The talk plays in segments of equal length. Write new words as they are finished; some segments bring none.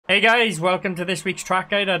Hey guys, welcome to this week's track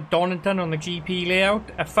guide at Donington on the GP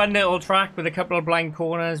layout. A fun little track with a couple of blind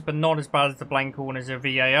corners, but not as bad as the blind corners of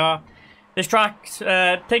VIR. This track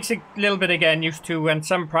takes a little bit of getting used to and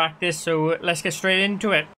some practice, so let's get straight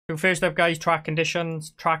into it. So first up guys, track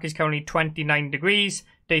conditions. Track is currently 29 degrees.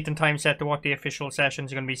 Date and time set to what the official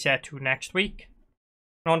sessions are going to be set to next week.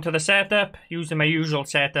 And on to the setup, using my usual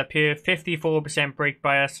setup here, 54% brake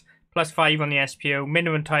bias, plus 5 on the SPO,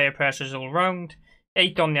 minimum tyre pressures all round.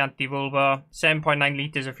 8 on the anti-roll bar, 7.9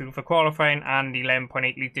 litres of fuel for qualifying, and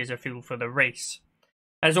 11.8 litres of fuel for the race.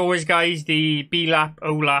 As always guys, the B-lap,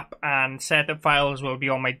 O-lap and setup files will be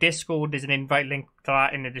on my Discord. There's an invite link to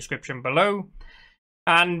that in the description below.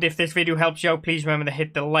 And if this video helps you out, please remember to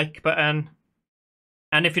hit the like button.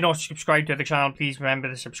 And if you're not subscribed to the channel, please remember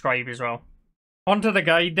to subscribe as well. On to the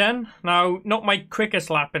guide then. Now, not my quickest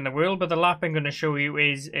lap in the world, but the lap I'm going to show you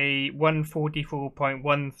is a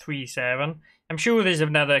 1:44.137. I'm sure there's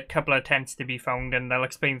another couple of attempts to be found, and I'll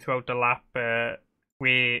explain throughout the lap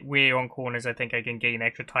where on corners I think I can gain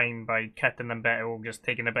extra time by cutting them better or just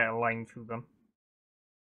taking a better line through them.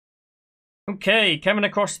 Okay, coming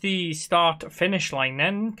across the start-finish line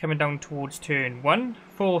then, coming down towards turn 1,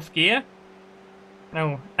 4th gear.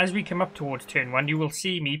 Now, as we come up towards turn 1, you will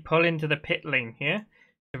see me pull into the pit lane here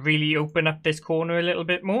to really open up this corner a little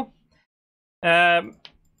bit more.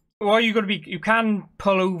 Well, you can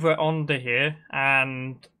pull over onto here,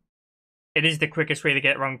 and it is the quickest way to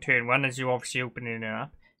get around turn 1 as you're obviously opening it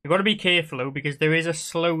up. You've got to be careful though, because there is a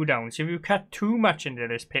slowdown. So if you cut too much into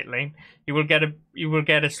this pit lane, you will get a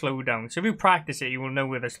slowdown. So if you practice it, you will know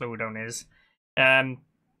where the slowdown is.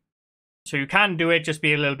 So you can do it, just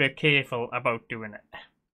be a little bit careful about doing it.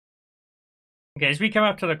 Okay, as we come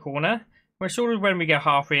up to the corner, we're sort of when we get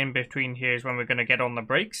halfway in between here is when we're going to get on the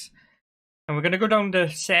brakes. And we're going to go down to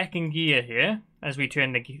 2nd gear here as we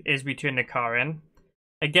turn the car in.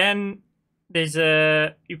 Again,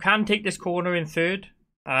 you can take this corner in 3rd,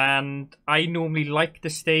 and I normally like to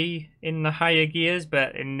stay in the higher gears,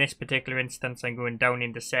 but in this particular instance I'm going down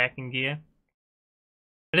into 2nd gear.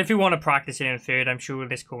 But if you want to practice it in 3rd, I'm sure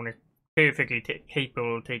this corner is perfectly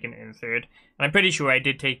capable of taking it in 3rd. And I'm pretty sure I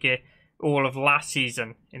did take it all of last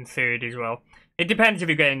season in 3rd as well. It depends if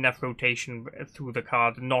you get enough rotation through the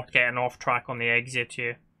car to not getting off track on the exit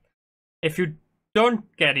here. If you don't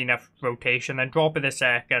get enough rotation, then drop it a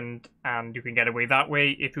second and you can get away that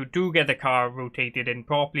way. If you do get the car rotated in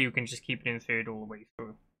properly, you can just keep it in 3rd all the way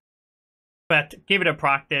through. But give it a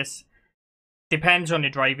practice. Depends on your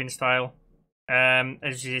driving style.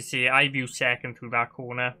 As you see, I've used 2nd through that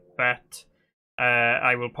corner, but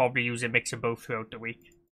I will probably use a mix of both throughout the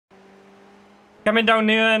week. Coming down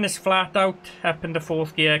here and it's flat out, up into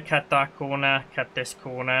 4th gear, cut that corner, cut this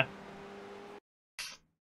corner.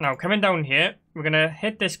 Now coming down here, we're going to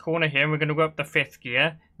hit this corner here and we're going to go up to 5th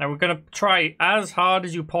gear. Now we're going to try as hard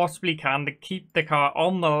as you possibly can to keep the car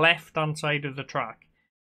on the left hand side of the track.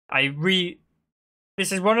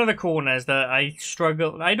 This is one of the corners that I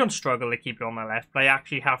don't struggle to keep it on the left, but I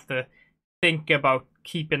actually have to think about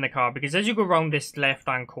keeping the car, because as you go around this left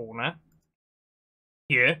hand corner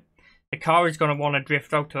here, the car is going to want to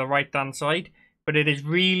drift out to the right hand side, but it is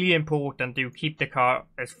really important to keep the car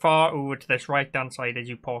as far over to this right hand side as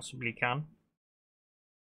you possibly can.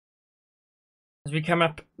 As we come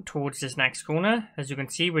up towards this next corner, as you can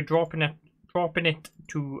see, we're dropping it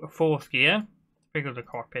to 4th gear. Figure the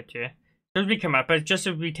cockpit here. So as we come up, just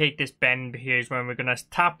as we take this bend here is when we're going to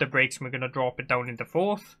tap the brakes and we're going to drop it down into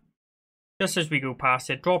 4th. Just as we go past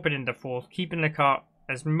it, drop it into 4th, keeping the car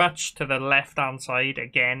as much to the left hand side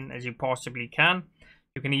again as you possibly can.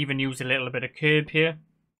 You can even use a little bit of curb here.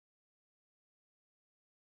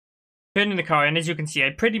 Turning the car in, as you can see, I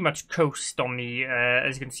pretty much coast on the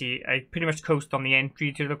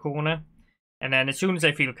entry to the corner. And then as soon as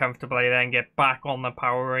I feel comfortable, I then get back on the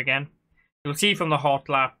power again. You'll see from the hot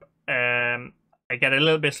lap, I get a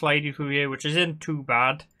little bit slidey through here, which isn't too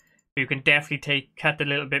bad. But you can definitely cut a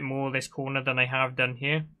little bit more of this corner than I have done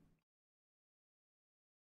here.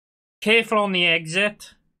 Careful on the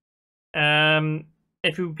exit.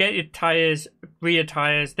 If you get your rear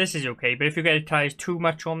tyres, this is okay. But if you get your tyres too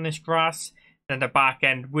much on this grass, then the back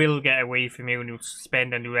end will get away from you and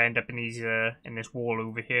you'll end up in this wall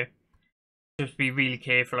over here. Just be really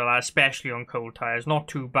careful of that, especially on cold tyres. Not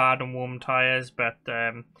too bad on warm tyres, but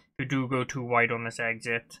if you do go too wide on this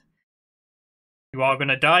exit, you are going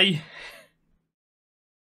to die.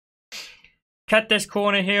 Cut this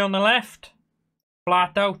corner here on the left.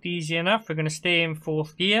 Flat out, easy enough. We're going to stay in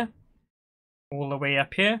 4th gear. All the way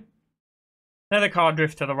up here. Let the car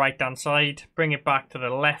drift to the right hand side. Bring it back to the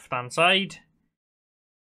left hand side.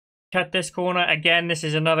 cut this corner. Again, this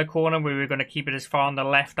is another corner where we're going to keep it as far on the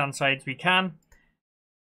left-hand side as we can.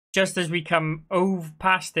 Just as we come over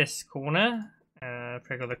past this corner,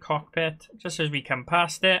 figure the cockpit, just as we come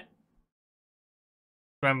past it,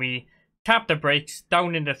 when we tap the brakes,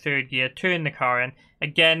 down into third gear, turn the car in.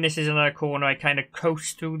 Again, this is another corner I kind of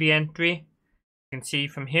coast through the entry. You can see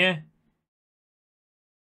from here.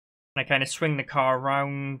 I kind of swing the car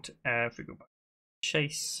around. If we go back to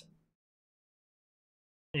chase,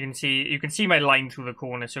 you can see my line through the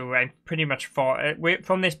corner. So I'm pretty much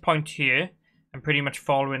from this point here. I'm pretty much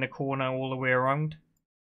following the corner all the way around.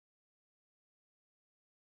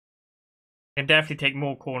 You can definitely take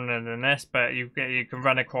more corner than this, but you can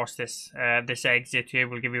run across this this exit here.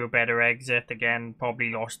 Will give you a better exit. Again, probably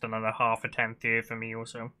lost another half a tenth here for me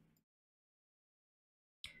also.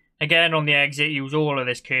 Again, on the exit, use all of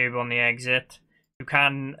this curb on the exit. You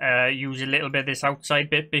can use a little bit of this outside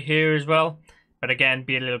bit here as well. But again,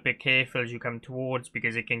 be a little bit careful as you come towards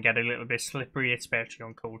because it can get a little bit slippery, especially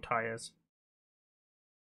on cold tyres.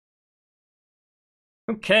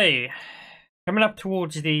 Okay, coming up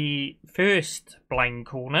towards the first blind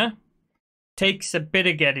corner. Takes a bit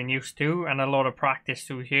of getting used to and a lot of practice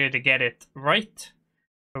through here to get it right.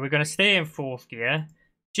 But we're going to stay in fourth gear.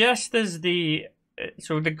 Just as the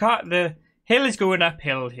hill is going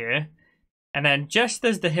uphill here, and then just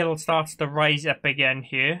as the hill starts to rise up again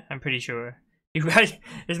here, I'm pretty sure you guys,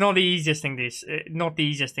 it's not the easiest thing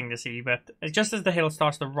to see, but just as the hill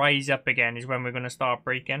starts to rise up again is when we're going to start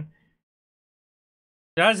braking.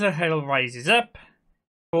 So as the hill rises up,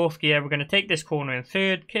 fourth gear, we're going to take this corner in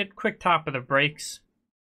third, quick tap of the brakes,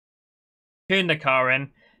 turn the car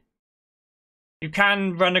in. You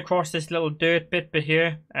can run across this little dirt bit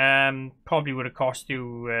here. Probably would have cost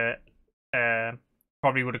you,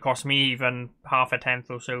 probably would have cost me even half a tenth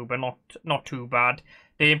or so, but not too bad.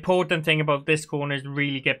 The important thing about this corner is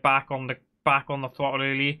really get back on the throttle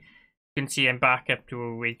early. You can see I'm back up to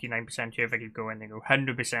 89% here. If I keep going, they go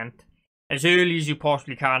 100% as early as you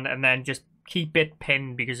possibly can, and then just keep it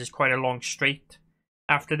pinned because it's quite a long straight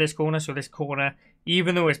after this corner. So this corner,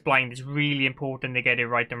 even though it's blind, it's really important to get it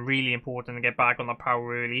right and really important to get back on the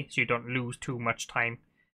power early so you don't lose too much time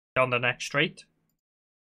down the next straight.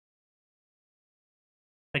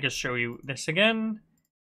 I just show you this again.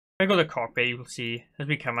 If I go to the cockpit, you will see as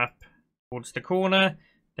we come up towards the corner,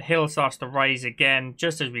 the hill starts to rise again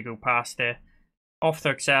just as we go past it. Off the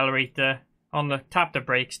accelerator, tap the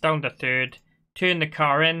brakes, down to third, turn the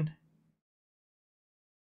car in.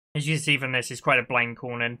 As you can see from this, it's quite a blind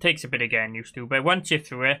corner and takes a bit of getting used to. But once you're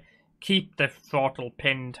through it, keep the throttle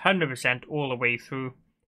pinned 100% all the way through.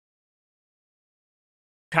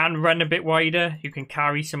 Can run a bit wider. You can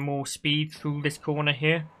carry some more speed through this corner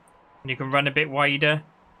here. And you can run a bit wider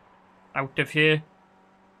out of here.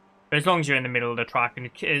 But as long as you're in the middle of the track,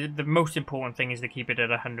 and the most important thing is to keep it at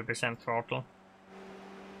 100% throttle.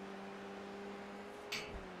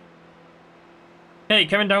 Okay,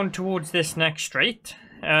 coming down towards this next straight.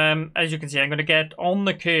 As you can see, I'm going to get on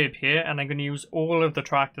the curb here and I'm going to use all of the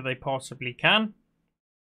track that I possibly can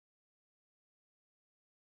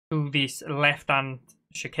to this left-hand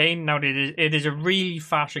chicane. Now, it is a really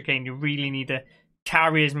fast chicane. You really need to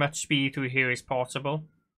carry as much speed through here as possible.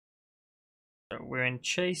 So we're in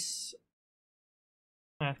chase.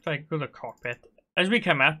 If I go to the cockpit, as we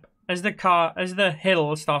come up, as the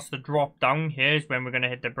hill starts to drop down here is when we're going to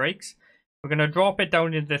hit the brakes. We're going to drop it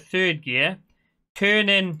down into the third gear. Turn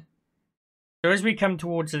in. So as we come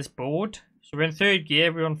towards this board, so we're in third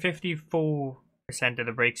gear, we're on 54% of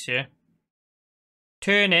the brakes here.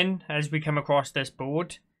 Turn in as we come across this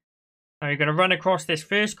board. Now you're going to run across this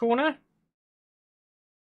first corner.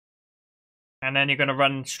 And then you're going to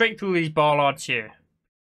run straight through these bollards here.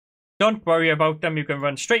 Don't worry about them, you can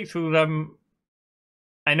run straight through them.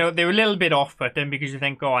 I know they're a little bit off-putting because you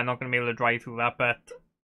think, oh, I'm not going to be able to drive through that, but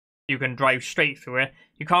you can drive straight through it.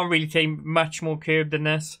 You can't really take much more curb than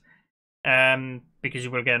this because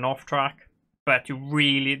you will get an off track. But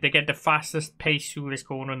they get the fastest pace through this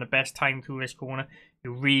corner and the best time through this corner.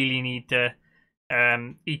 You really need to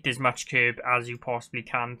eat as much curb as you possibly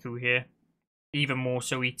can through here. Even more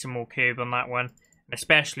so, eat some more curb on that one,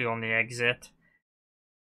 especially on the exit.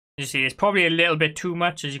 You see, it's probably a little bit too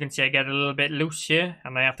much. As you can see, I get a little bit loose here,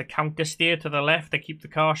 and I have to counter steer to the left to keep the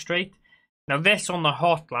car straight. Now this on the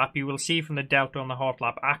hot lap, you will see from the delta on the hot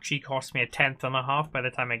lap, actually cost me 1/10.5 by the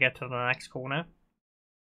time I get to the next corner.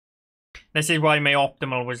 This is why my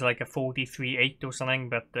optimal was like a 43.8 or something,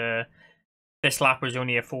 but this lap was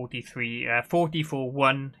only a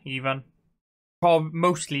 44.1 even.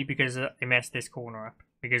 Mostly because I messed this corner up,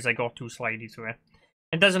 because I got too slidey through it.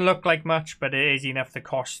 It doesn't look like much, but it is enough to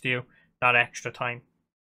cost you that extra time.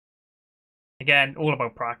 Again, all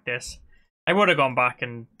about practice. I would have gone back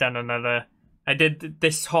and done another. I did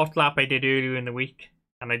this hot lap I did earlier in the week,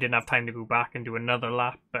 and I didn't have time to go back and do another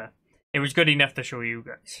lap, but it was good enough to show you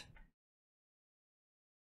guys.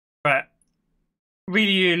 But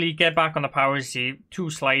really early, get back on the power. See, too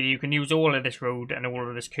slidey. You can use all of this road and all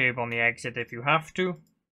of this curb on the exit if you have to.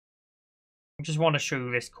 I just want to show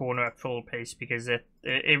you this corner at full pace because it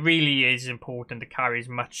really is important to carry as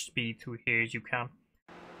much speed through here as you can.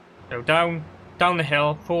 So down the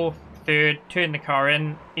hill, fourth, third, turn the car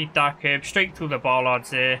in, eat that curb, straight through the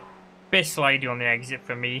bollards there. Bit slidey on the exit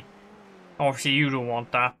for me. Obviously you don't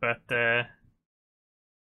want that, but and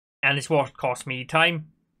it's what cost me time.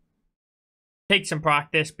 Take some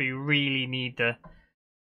practice, but you really need to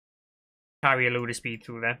carry a load of speed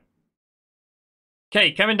through there.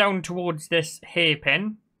 Okay, coming down towards this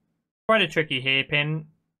hairpin. Quite a tricky hairpin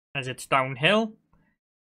as it's downhill.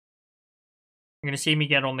 You're going to see me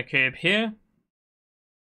get on the curb here.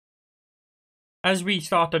 As we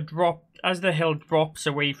start to drop, as the hill drops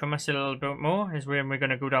away from us a little bit more, is when we're going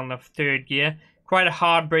to go down the third gear. Quite a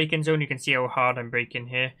hard braking zone. You can see how hard I'm braking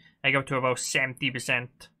here. I go to about 70%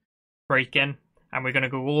 braking, and we're going to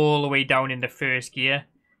go all the way down into first gear.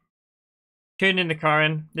 Turning the car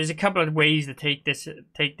in. There's a couple of ways to take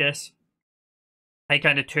this. I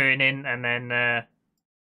kind of turn in, and then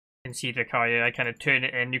you can see the car here. I kind of turn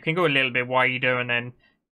it in. You can go a little bit wider, and then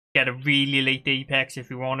get a really late apex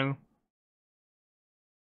if you want to.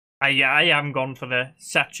 I haven't gone for the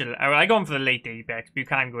I gone for the late apex, but you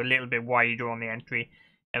can go a little bit wider on the entry,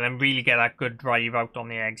 and then really get that good drive out on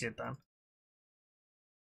the exit then.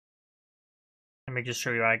 Let me just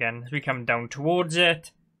show you that again. As we come down towards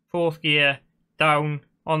it, fourth gear, down,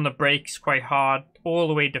 on the brakes quite hard, all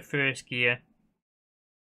the way to first gear.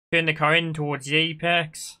 Turn the car in towards the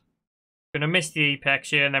apex. Going to miss the apex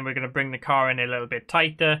here, and then we're going to bring the car in a little bit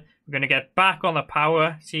tighter. We're going to get back on the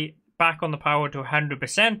power, see, back on the power to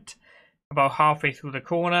 100%, about halfway through the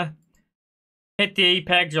corner. Hit the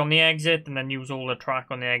apex on the exit, and then use all the track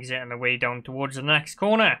on the exit and the way down towards the next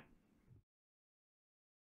corner.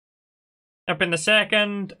 Up in the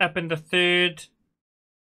second, up in the third.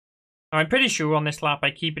 I'm pretty sure on this lap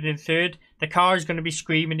I keep it in third. The car is going to be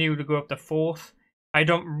screaming you to go up the fourth. I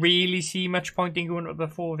don't really see much point in going up the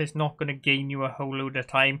fourth. It's not going to gain you a whole load of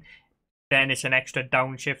time. Then it's an extra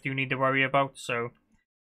downshift you need to worry about. So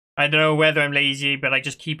I don't know whether I'm lazy, but I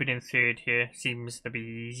just keep it in third here. Seems to be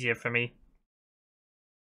easier for me.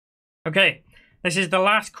 Okay, this is the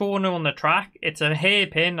last corner on the track. It's a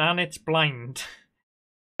hairpin and it's blind.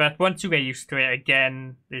 But once you get used to it,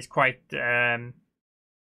 again, there's quite an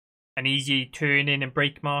easy turn in and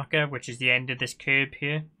brake marker, which is the end of this curb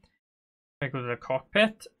here. If I go to the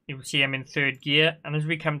cockpit, you will see I'm in third gear. And as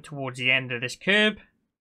we come towards the end of this curb,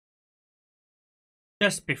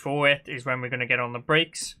 just before it is when we're going to get on the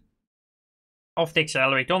brakes. Off the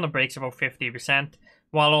accelerator, on the brakes about 50%,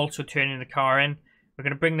 while also turning the car in. We're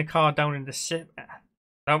going to bring the car down into...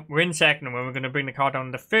 we're in second, when we're going to bring the car down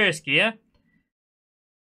into first gear.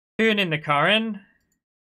 Turning the car in.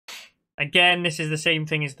 Again, this is the same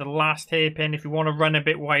thing as the last hairpin. If you want to run a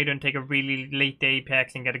bit wider and take a really late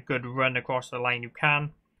apex and get a good run across the line, you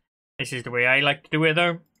can. This is the way I like to do it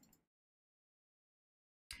though.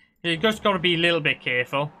 You've just got to be a little bit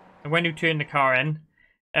careful. And when you turn the car in,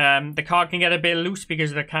 the car can get a bit loose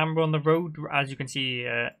because of the camber on the road. As you can see,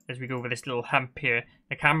 as we go over this little hump here,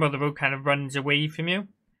 the camber on the road kind of runs away from you.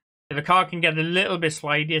 So the car can get a little bit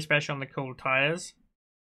slidey, especially on the cold tyres.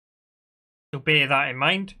 So bear that in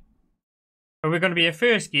mind. But we're going to be at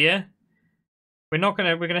first gear. We're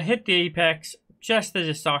going to hit the apex just as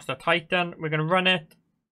it starts to tighten. We're going to run it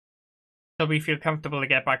till we feel comfortable to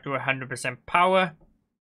get back to 100% power.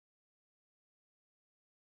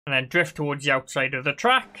 And then drift towards the outside of the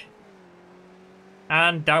track.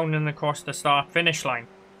 And down and across the start-finish line.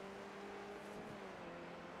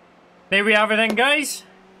 There we have it then, guys.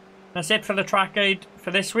 That's it for the track guide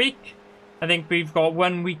for this week. I think we've got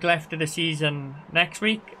 1 week left of the season next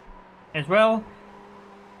week as well.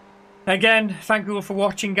 Again, thank you all for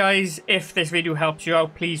watching, guys. If this video helps you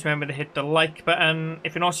out, please remember to hit the like button.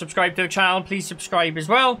 If you're not subscribed to the channel, please subscribe as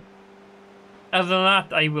well. Other than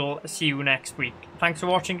that, I will see you next week. Thanks for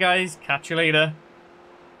watching, guys. Catch you later.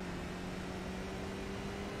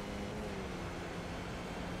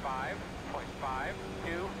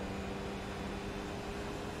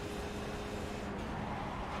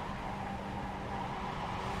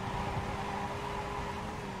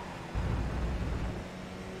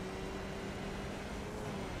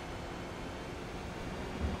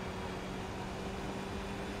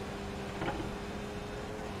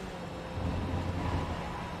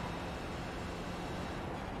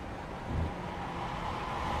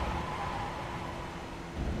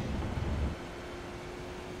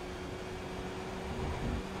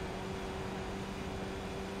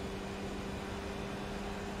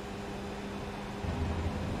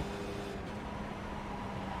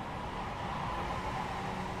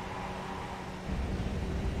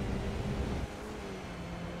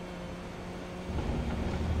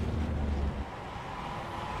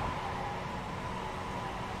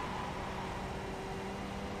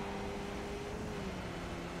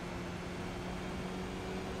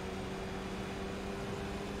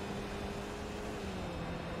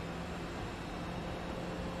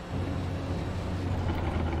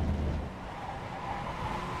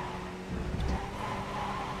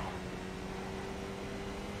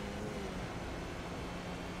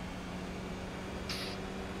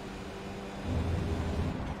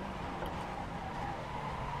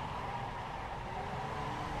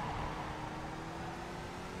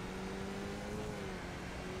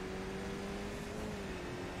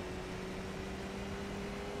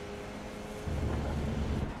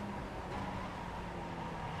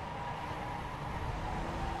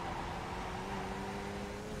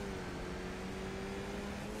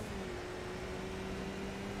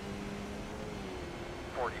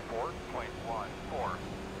 44.0.